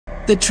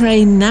The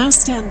train now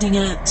standing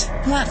at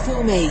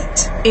platform 8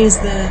 is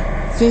the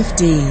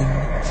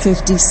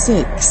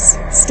 1556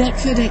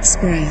 Stepford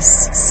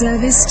Express,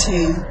 service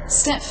to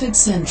Stepford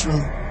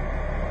Central,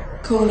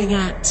 calling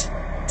at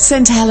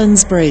St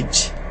Helens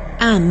Bridge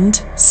and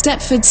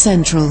Stepford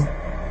Central.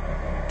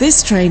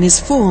 This train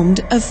is formed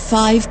of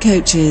 5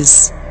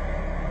 coaches.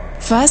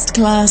 First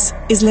class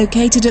is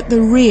located at the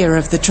rear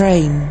of the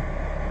train.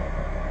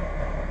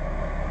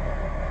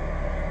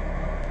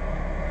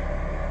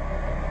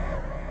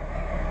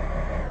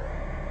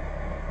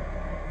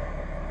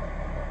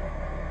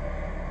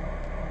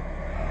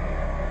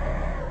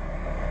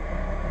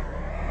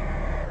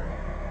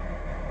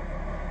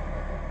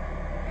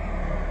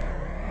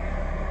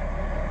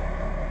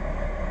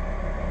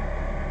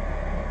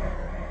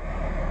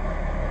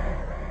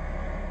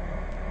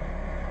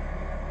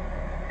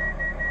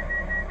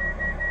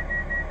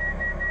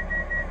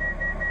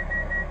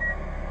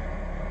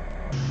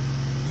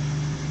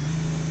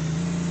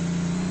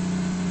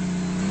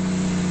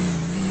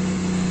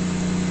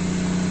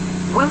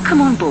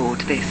 Welcome on board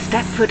this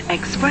Stepford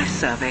Express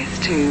service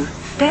to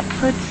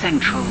Stepford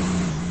Central.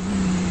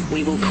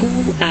 We will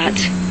call at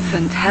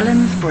St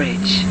Helens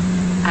Bridge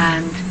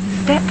and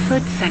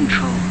Stepford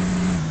Central.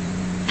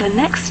 The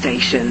next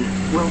station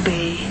will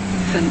be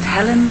St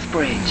Helens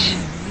Bridge.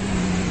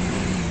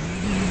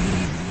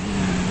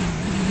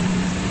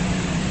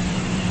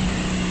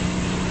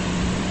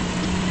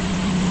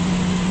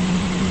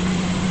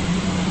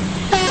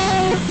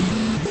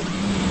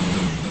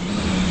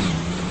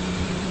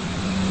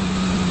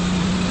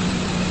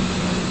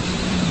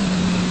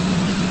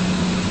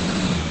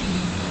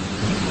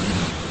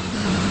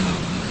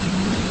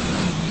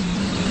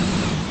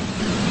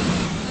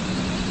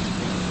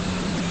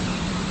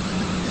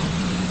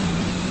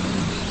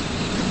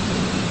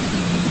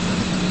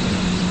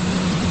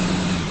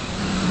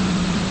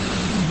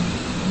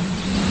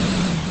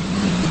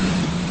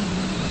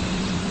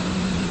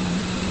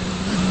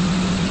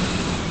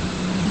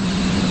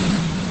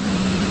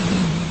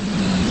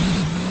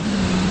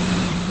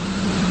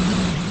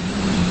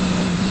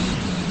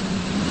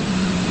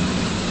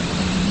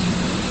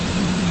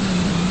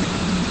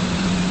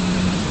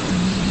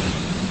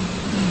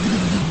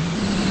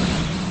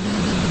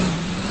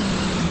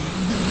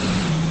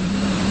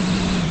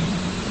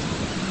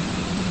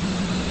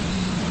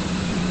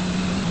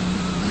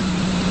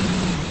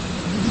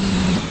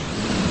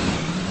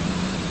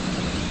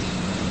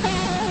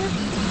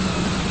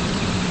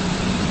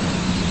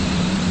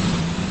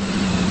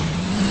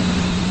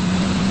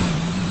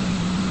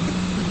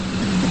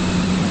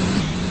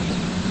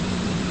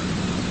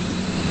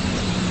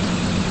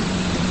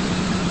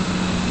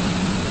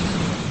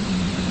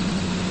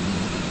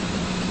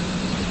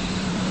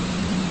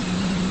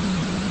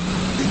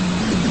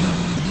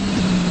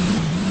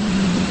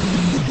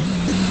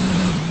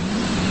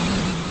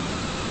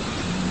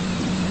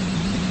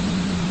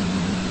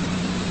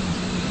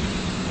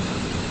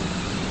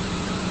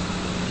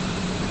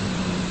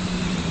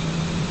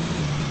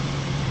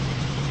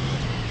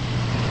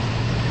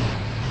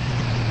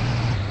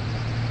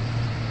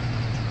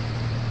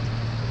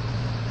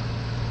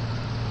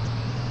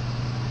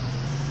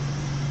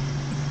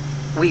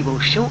 We will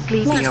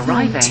shortly be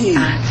arriving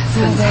at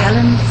St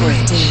Helens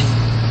Bridge.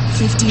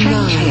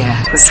 59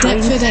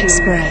 Stepford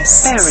Express,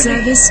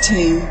 service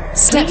to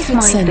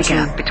Stepford Central. The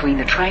gap between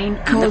the train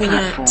and calling the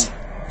platform. at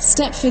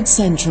Stepford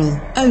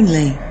Central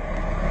only.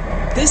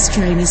 This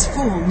train is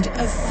formed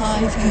of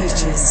 5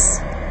 coaches.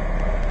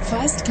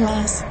 First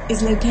class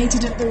is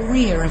located at the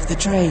rear of the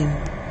train.